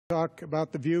talk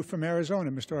about the view from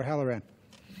Arizona, Mr. O'Halloran.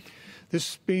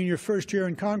 This being your first year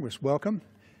in Congress, welcome,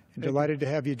 and delighted to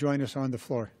have you join us on the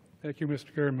floor. Thank you,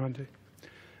 Mr. Garimonte.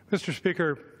 Mr.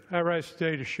 Speaker, I rise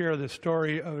today to share the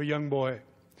story of a young boy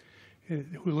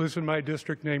who lives in my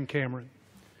district named Cameron.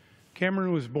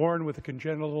 Cameron was born with a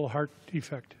congenital heart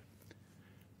defect,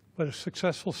 but a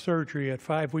successful surgery at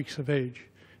 5 weeks of age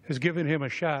has given him a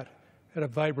shot at a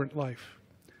vibrant life.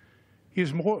 He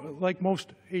is more like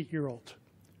most 8-year-olds,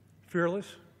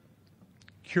 fearless,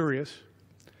 curious,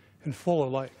 and full of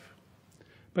life.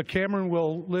 But Cameron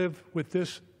will live with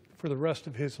this for the rest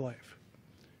of his life.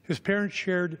 His parents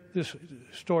shared this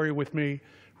story with me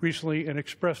recently and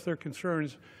expressed their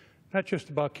concerns not just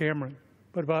about Cameron,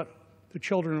 but about the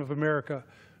children of America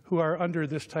who are under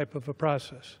this type of a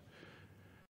process.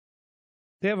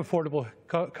 They have affordable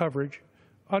coverage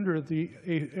under the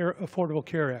Affordable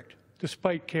Care Act,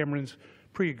 despite Cameron's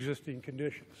pre-existing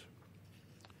conditions.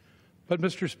 But,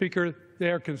 Mr. Speaker,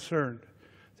 they are concerned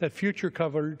that future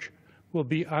coverage will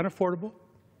be unaffordable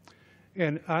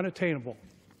and unattainable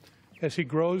as he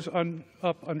grows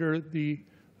up under the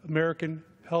American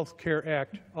Health Care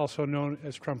Act, also known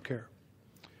as Trump Care.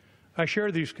 I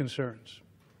share these concerns.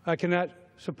 I cannot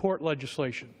support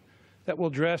legislation that will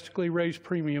drastically raise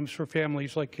premiums for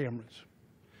families like Cameron's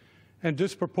and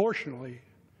disproportionately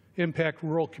impact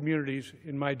rural communities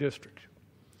in my district.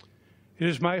 It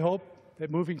is my hope that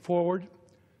moving forward,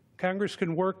 Congress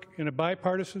can work in a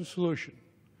bipartisan solution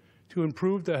to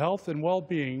improve the health and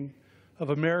well-being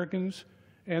of Americans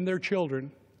and their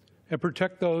children and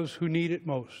protect those who need it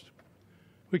most.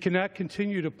 We cannot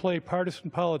continue to play partisan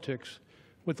politics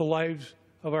with the lives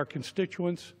of our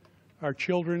constituents, our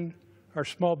children, our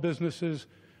small businesses,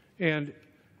 and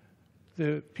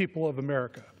the people of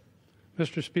America.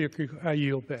 Mr. Speaker, I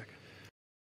yield back.